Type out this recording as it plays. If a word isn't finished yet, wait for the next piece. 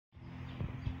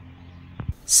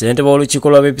Ssentebe w'olukiiko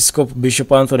lw'abeepisikoopi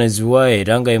Bishop Anthony Zziwa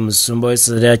era nga ye musumba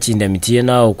w'essaza lya Kinda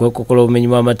Mityena okwekokola obumenyi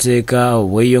bw'amateeka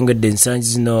obweyongedde ensangi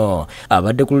zino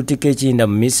abadde ku lutikko e Kinda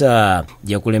mu mmisa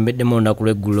gyakulembeddemu olunaku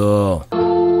lw'eggulo.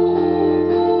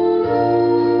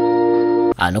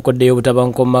 Anokoddeyo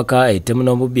obutabanguko mu maka, ettemu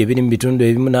n'obubbi ebiri mu bitundu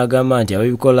ebimu n'agamba nti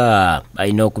ab'ebikola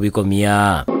balina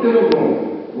okubikomya.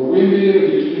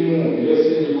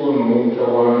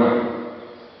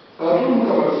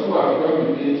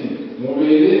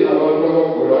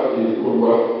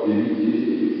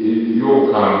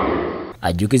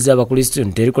 Ajjukiza abakrisitu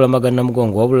nti teri kulamaga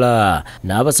Namugongo wabula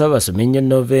n'abasaba basome nnyo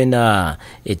noveena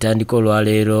etandika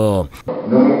olwaleero.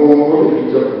 Namugongo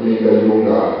tujja kugendayo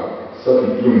nga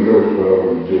 3 June nga wetukola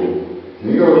bulijjo.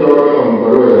 Naye nga bwetwabagamba mu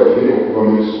bbaluwa yaffe okuva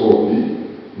mu episikoopi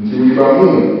nti buli bamu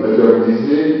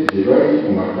bajagulize gye bali ku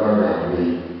maka gaabwe.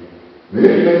 Naye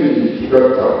tulina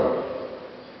ekitugatta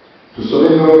tusome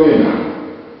noveena.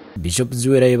 Bishop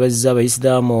Zziwa era yeebazizza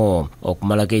abayisiraamu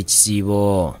okumalako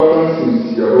ekisiibo.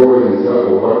 Francis yalowoolereza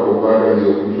obubaka obwagaliza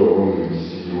okuyita obulungi mu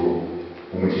kisiibo.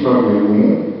 Omutima gwe gumu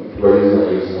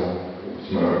tubayizayeza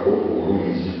okukimalako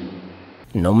obulungi.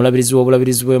 N'omulabirizi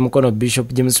w'obulabirizi bw'emikono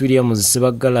Bishop James Williams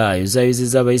Ssebaggala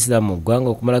ayozayozezza abayisiraamu mu ggwanga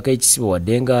okumalako ekisiibo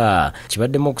wadde nga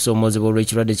kibaddemu okusoomoozebwa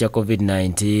olw'ekirwadde kya COVID-19.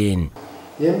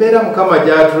 Embeera Mukama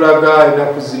gy'atulaga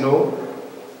ennaku zino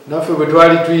naffe bwe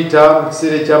twali tuyita mu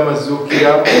kiseera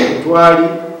eky'amazuukira twali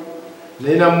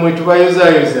naye nammwe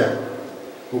tubayozayoza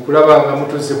okulaba nga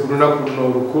mutuuse ku lunaku luno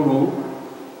olukulu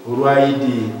olwa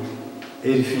Idi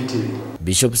el-Fitiri.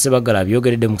 Bishop Ssebaggala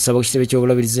abyogeredde mu kusaba ku kitebe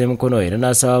ky'obulabirizi emikono era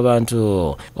n'asaba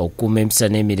abantu okukuuma empisa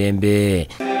n'emirembe.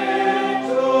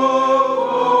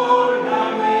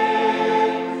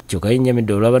 Kyokka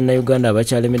yennyamidde olwa bannayuganda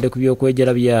abakyalemedde ku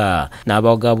by'okwejalabya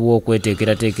n'abagabwa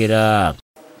okweteekerateekera.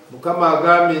 Mukama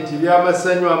agambye nti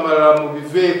by'amasanyu amalala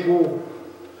mubiveeko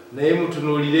naye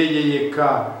mutunuulire ye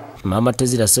yekka. Maama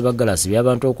Tezira Ssebaggala asabye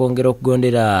abantu okwongera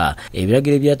okugondera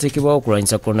ebiragiro ebyateekebwaho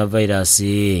okulwanyisa coronavirus.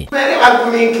 Tubeere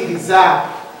bagumiikiriza,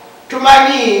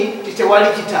 tumanyi nti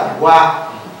tewali kitaggwa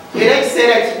era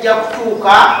ekiseera kijja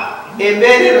kutuuka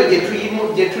embeera eno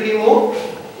gye tulimu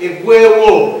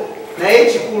eggweewo naye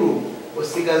ekikulu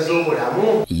osigaza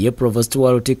obulamu. Ye Provost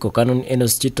wa Lutikko Canon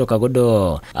Enos Kitto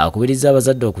Kagodo akubiriza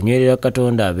abazadde okunywerera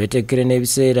Katonda beeteekere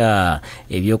n'ebiseera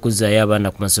eby'okuzzaayo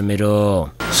abaana ku masomero.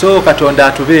 So Katonda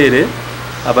atubeere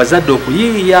abazadde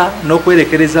okuyiiya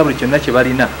n'okwerekereza buli kyonna kye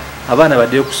balina abaana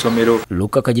baddeyo ku ssomero.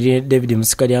 Luka Kajiri ne David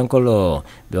Musikalyankolo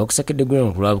bebakusakedde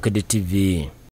ggulo ku lwa Bukedde TV.